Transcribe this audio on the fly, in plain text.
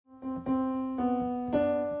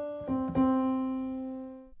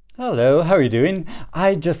Hello, how are you doing?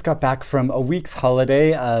 I just got back from a week's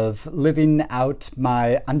holiday of living out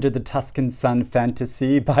my under the Tuscan sun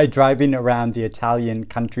fantasy by driving around the Italian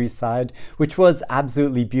countryside, which was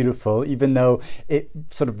absolutely beautiful, even though it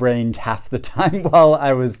sort of rained half the time while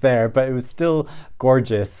I was there, but it was still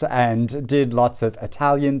gorgeous, and did lots of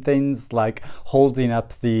Italian things like holding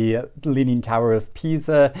up the Leaning Tower of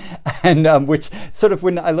Pisa, and which sort of,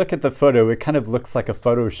 when I look at the photo, it kind of looks like a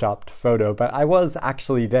photoshopped photo, but I was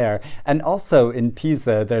actually there. And also in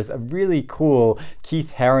Pisa, there's a really cool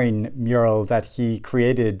Keith Haring mural that he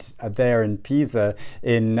created there in Pisa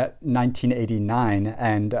in 1989.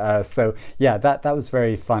 And so yeah, that was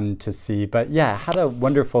very fun to see. But yeah, had a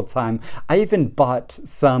wonderful time. I even bought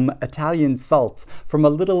some Italian salt from a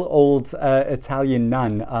little old Italian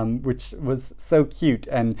nun, which was so cute.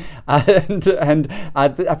 And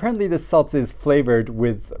apparently this salt is flavored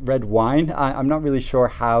with red wine. I'm not really sure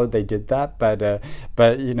how they did that,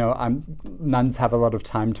 but you know, nuns have a lot of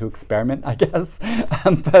time to experiment, I guess.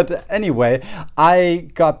 But anyway, I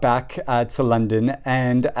got back to London,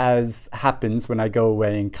 and as happens when I go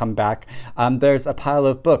away and come back, there's a pile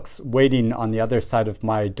of books waiting on the other side of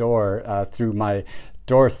my door through my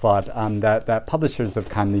door slot that publishers have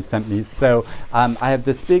kindly sent me. So I have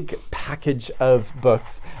this big package of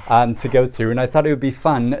books to go through, and I thought it would be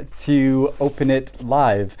fun to open it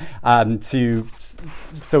live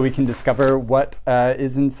so we can discover what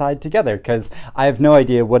is inside together, because I have no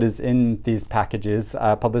idea what is in these packages.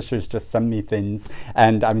 Publishers just send me things,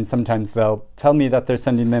 and I mean, sometimes they'll tell me that they're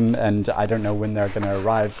sending them and I don't know when they're going to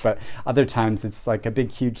arrive, but other times it's like a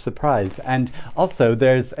big huge surprise. And also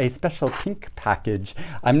there's a special pink package.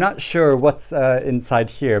 I'm not sure what's inside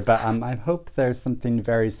here, but I hope there's something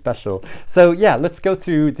very special. So yeah, let's go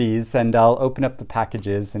through these, and I'll open up the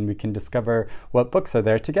packages and we can discover what books are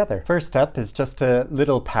there together. First up is just a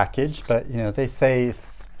little package, but you know, they say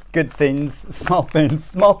good things, small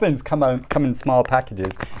things come in small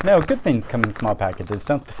packages. No, good things come in small packages,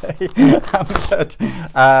 don't they?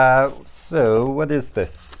 So what is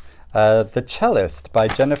this? The Cellist by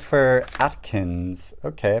Jennifer Atkins.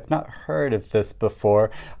 Okay, I've not heard of this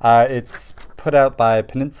before. It's put out by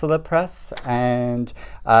Peninsula Press, and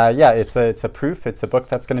yeah, it's a proof. It's a book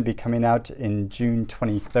that's going to be coming out in June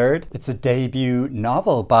 23rd. It's a debut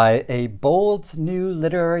novel by a bold new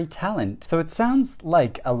literary talent. So it sounds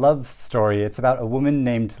like a love story. It's about a woman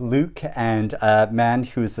named Luke and a man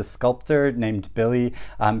who's a sculptor named Billy,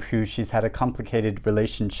 who she's had a complicated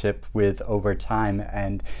relationship with over time,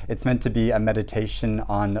 and it's meant to be a meditation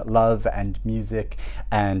on love and music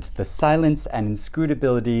and the silence and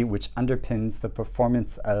inscrutability which underpins the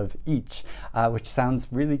performance of each, which sounds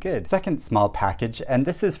really good. Second small package, and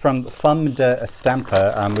this is from Fum de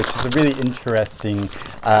Estampa, which is a really interesting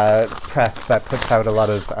press that puts out a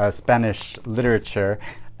lot of Spanish literature.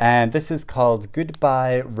 And this is called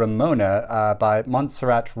Goodbye Romana by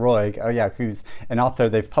Montserrat Roig. Oh yeah, who's an author.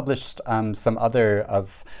 They've published some other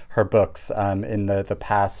of her books in the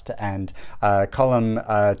past, and Colm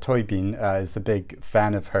Toibin is a big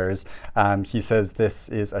fan of hers. He says this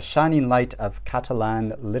is a shining light of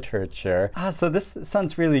Catalan literature. So this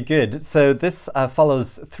sounds really good. So this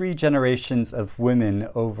follows 3 generations of women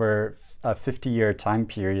over a 50-year time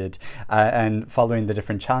period, and following the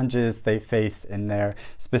different challenges they face in their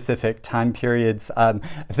specific time periods.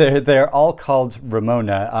 They're all called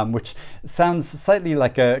Ramona, which sounds slightly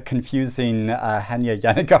like a confusing Hanya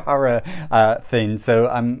Yanagihara thing, so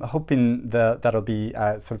I'm hoping that'll be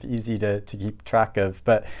sort of easy to keep track of.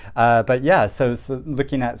 But yeah, so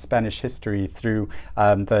looking at Spanish history through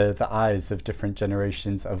the eyes of different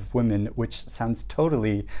generations of women, which sounds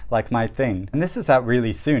totally like my thing. And this is out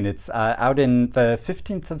really soon. It's out in the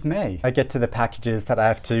 15th of May. I get to the packages that I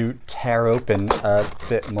have to tear open a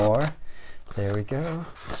bit more. There we go.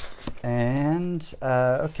 And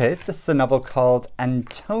okay, this is a novel called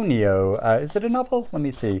Antonio. Is it a novel? Let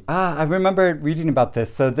me see. I remember reading about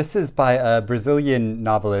this. So this is by a Brazilian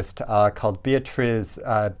novelist called Beatriz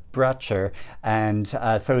Bracher, and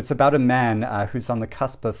so it's about a man who's on the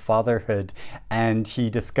cusp of fatherhood, and he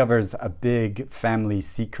discovers a big family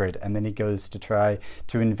secret, and then he goes to try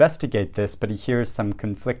to investigate this, but he hears some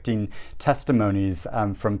conflicting testimonies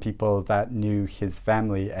from people that knew his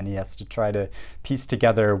family, and he has to try to piece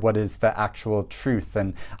together what is the actual truth.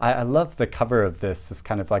 And I love the cover of this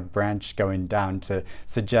kind of like branch going down to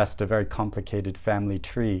suggest a very complicated family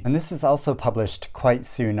tree. And this is also published quite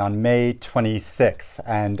soon on May 26th,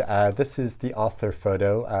 and this is the author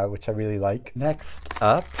photo, which I really like. Next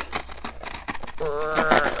up,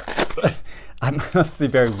 I'm mostly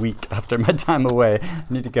very weak after my time away. I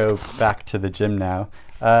need to go back to the gym now.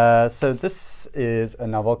 So this is a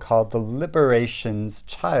novel called The Liberation's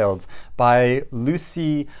Child by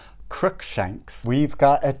Lucy Cruickshanks. We've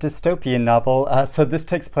got a dystopian novel. So this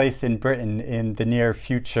takes place in Britain in the near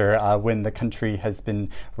future when the country has been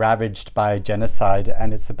ravaged by genocide,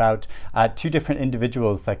 and it's about two different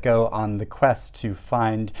individuals that go on the quest to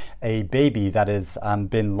find a baby that has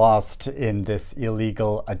been lost in this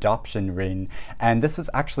illegal adoption ring. And this was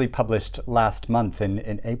actually published last month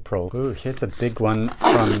in April. Ooh, here's a big one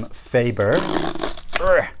from Faber.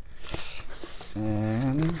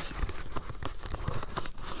 And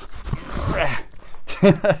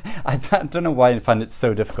I don't know why I find it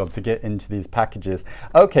so difficult to get into these packages.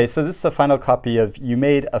 Okay, so this is the final copy of You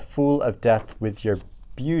Made a Fool of Death with Your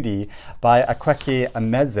Beauty by Akwaeke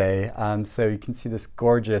Emezi. So you can see this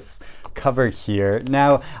gorgeous cover here.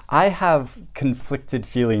 Now, I have conflicted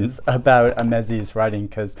feelings about Emezi's writing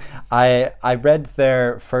because I read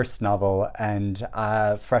their first novel and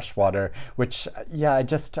Freshwater, which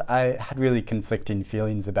I had really conflicting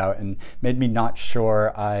feelings about and made me not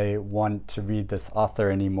sure I want to read this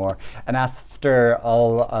author anymore. And after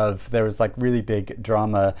there was like really big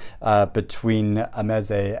drama between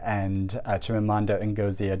Emezi and Chimamanda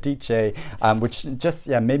Ngozi Adichie, which just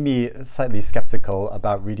made me slightly skeptical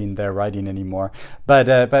about reading their writing anymore. But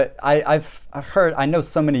I've heard, I know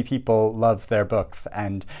so many people love their books,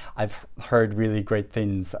 and I've heard really great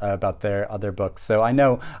things about their other books, so I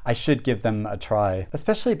know I should give them a try,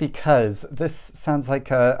 especially because this sounds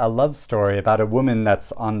like a love story about a woman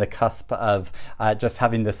that's on the cusp of just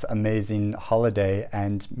having this amazing holiday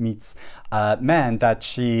and meets a man that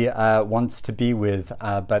she wants to be with,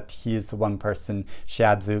 but he is the one person she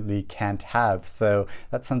absolutely can't have. So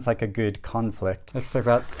that sounds like a good conflict. Next I've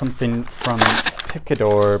got something from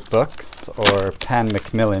Picador Books, or Pan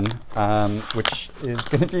Macmillan, which is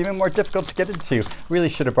going to be even more difficult to get into. Really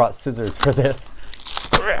should have brought scissors for this.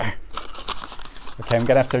 Okay, I'm going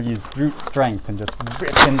to have to use brute strength and just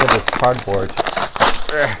rip into this cardboard.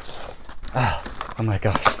 Oh my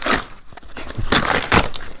gosh.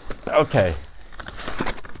 Okay.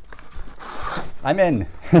 I'm in.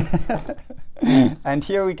 And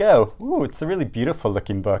here we go. Ooh, it's a really beautiful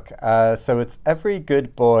looking book. So it's Every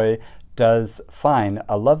Good Boy Does Fine,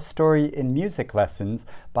 a love story in music lessons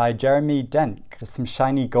by Jeremy Denk. There's some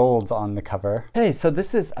shiny gold on the cover. Hey, so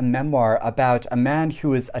this is a memoir about a man who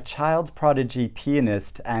was a child prodigy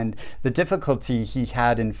pianist and the difficulty he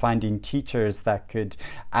had in finding teachers that could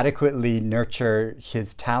adequately nurture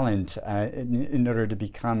his talent in order to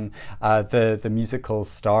become the musical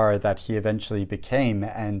star that he eventually became.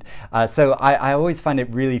 And so I always find it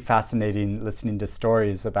really fascinating listening to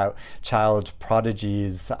stories about child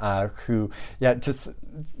prodigies who just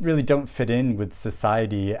really don't fit in with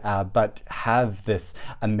society, but have this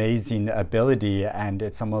amazing ability, and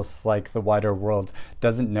it's almost like the wider world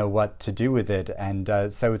doesn't know what to do with it. And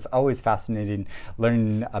so it's always fascinating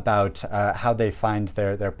learning about how they find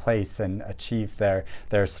their place and achieve their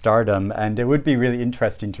stardom. And it would be really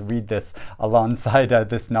interesting to read this alongside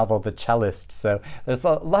this novel, The Cellist. So there's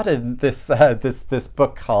a lot of this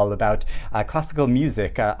book haul about classical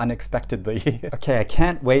music unexpectedly. Okay, I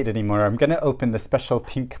can't wait anymore. I'm gonna open the special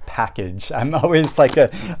pink package. I'm always like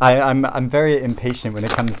I'm very impatient when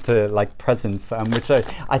it comes to like presents, which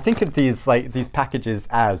I think of these packages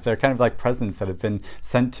as they're kind of like presents that have been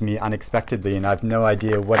sent to me unexpectedly, and I have no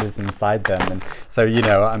idea what is inside them. And so, you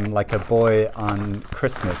know, I'm like a boy on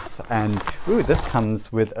Christmas. And ooh, this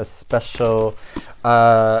comes with a special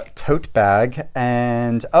tote bag.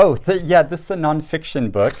 And this is a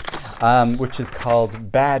nonfiction book, which is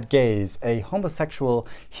called Bad Gays, A Homosexual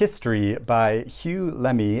History by Hugh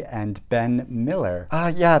Lemmey and Ben Miller.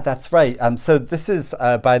 Yeah, that's right. So this is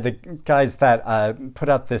by the guys that put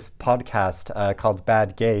out this podcast called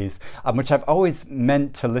Bad Gays, which I've always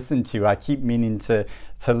meant to listen to. I keep meaning to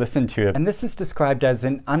listen to it. And this is described as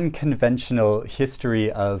an unconventional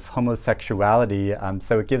history of homosexuality.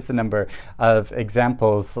 So it gives a number of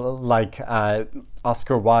examples like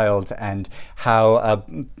Oscar Wilde and how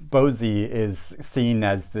Bosie is seen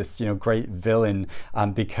as this, great villain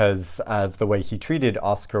because of the way he treated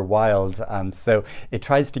Oscar Wilde. So it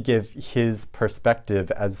tries to give his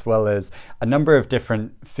perspective, as well as a number of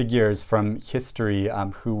different figures from history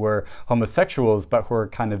who were homosexuals but who were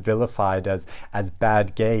kind of vilified as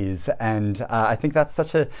bad gays. And I think that's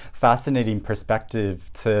such a fascinating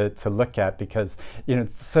perspective to look at, because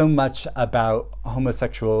so much about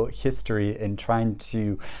homosexual history in trying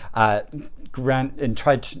trying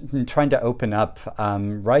to trying to open up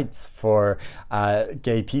rights for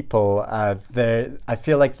gay people. I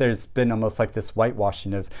feel like there's been almost like this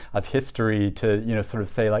whitewashing of history to, you know, sort of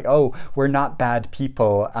say like, oh, we're not bad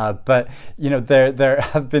people, but you know, there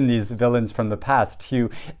have been these villains from the past who,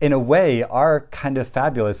 in a way, are kind of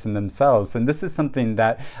fabulous in themselves. And this is something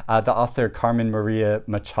that the author Carmen Maria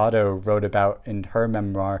Machado wrote about in her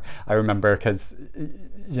memoir. I remember because,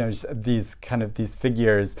 you know, these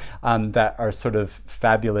figures that are sort of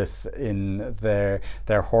fabulous in their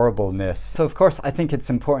horribleness. So of course I think it's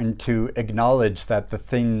important to acknowledge that the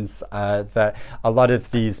things that a lot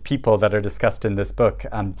of these people that are discussed in this book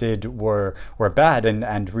did were bad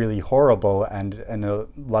and really horrible, and in a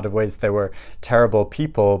lot of ways they were terrible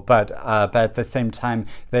people, but at the same time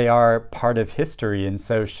they are part of history, and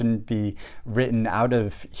so shouldn't be written out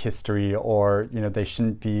of history, or, you know, they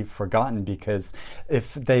shouldn't be forgotten, because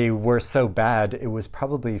if they were so bad, it was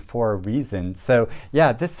probably for a reason. So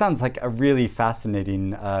yeah, this sounds like a really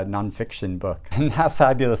fascinating nonfiction book. And how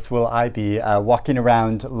fabulous will I be walking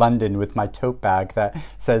around London with my tote bag that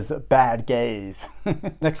says "bad gays."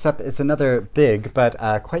 Next up is another big but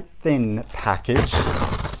quite thin package.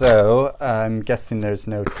 So I'm guessing there's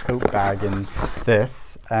no tote bag in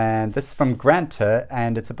this. And this is from Granta,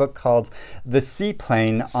 and it's a book called The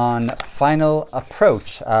Seaplane on Final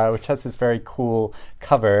Approach, which has this very cool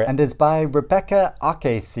cover, and is by Rebecca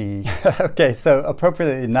Aukeyser. Okay, so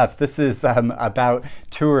appropriately enough, this is about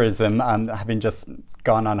tourism, having just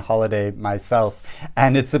gone on holiday myself,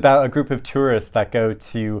 and it's about a group of tourists that go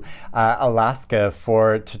to Alaska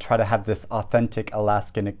to try to have this authentic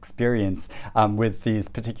Alaskan experience with these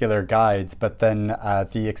particular guides, but then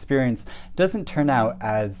the experience doesn't turn out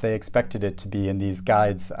as they expected it to be, and these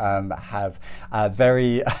guides have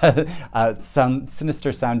very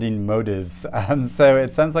sinister sounding motives, so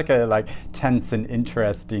it sounds like a tense and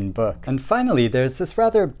interesting book. And finally, there's this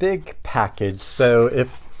rather big package. So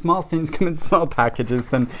if small things come in small packages,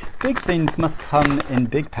 then big things must come in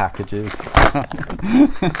big packages.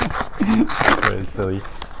 Very silly.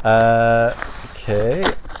 Okay.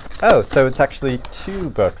 Oh, so it's actually 2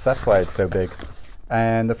 books. That's why it's so big.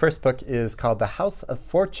 And the first book is called The House of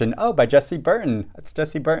Fortune. Oh, by Jessie Burton. That's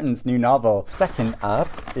Jessie Burton's new novel. Second up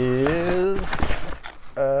is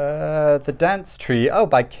The Dance Tree. Oh,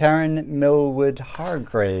 by Kiran Millwood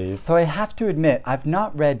Hargrave. So I have to admit, I've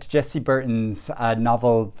not read Jessie Burton's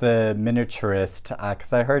novel The Miniaturist,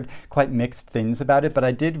 because I heard quite mixed things about it, but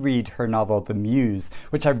I did read her novel The Muse,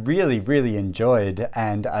 which I really, really enjoyed,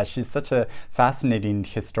 and she's such a fascinating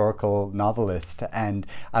historical novelist. And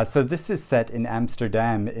so this is set in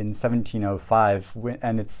Amsterdam in 1705,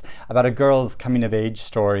 and it's about a girl's coming-of-age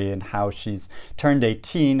story and how she's turned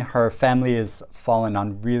 18, her family has fallen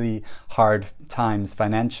on really hard times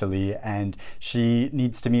financially, and she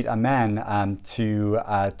needs to meet a man to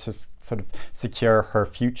sort of secure her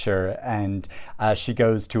future, and she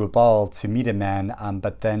goes to a ball to meet a man,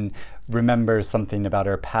 but then remembers something about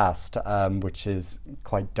her past, which is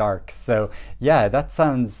quite dark. So yeah, that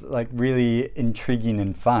sounds like really intriguing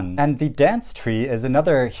and fun. And The Dance Tree is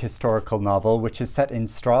another historical novel which is set in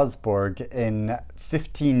Strasbourg in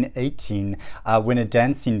 1518, when a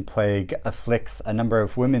dancing plague afflicts a number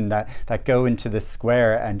of women that go into the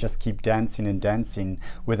square and just keep dancing and dancing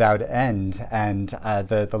without end, and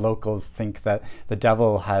the locals think that the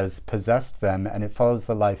devil has possessed them, and it follows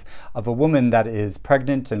the life of a woman that is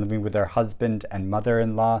pregnant and living with her husband and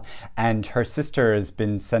mother-in-law, and her sister has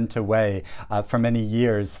been sent away for many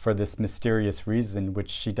years for this mysterious reason which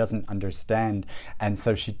she doesn't understand, and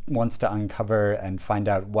so she wants to uncover and find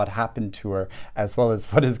out what happened to her, as well as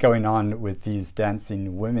what is going on with these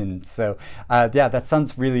dancing women. So yeah, that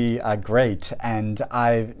sounds really great, and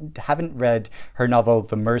I haven't read her novel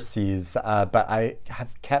The Mercies, but I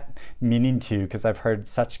have kept meaning to, because I've heard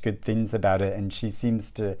such good things about it, and she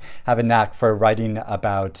seems to have a knack for writing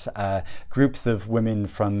about groups of women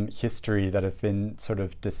from history that have been sort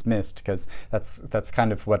of dismissed, because that's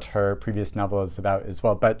kind of what her previous novel is about as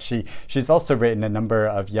well. But she's also written a number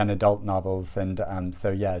of young adult novels, and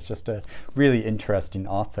so yeah, it's just a really interesting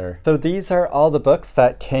author. So these are all the books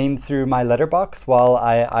that came through my letterbox while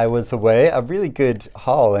I was away. A really good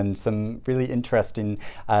haul and some really interesting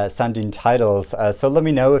sounding titles. So let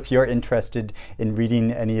me know if you're interested in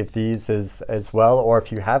reading any of these as well, or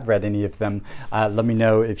if you have read any of them. Let me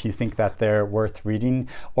know if you think that they're worth reading,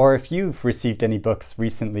 or if you've received any books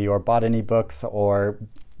recently or bought any books or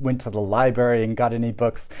went to the library and got any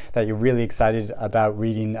books that you're really excited about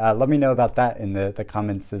reading, let me know about that in the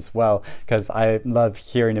comments as well, because I love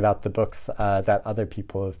hearing about the books that other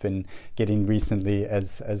people have been getting recently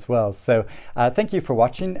as well. So thank you for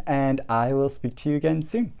watching, and I will speak to you again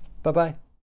soon. Bye-bye.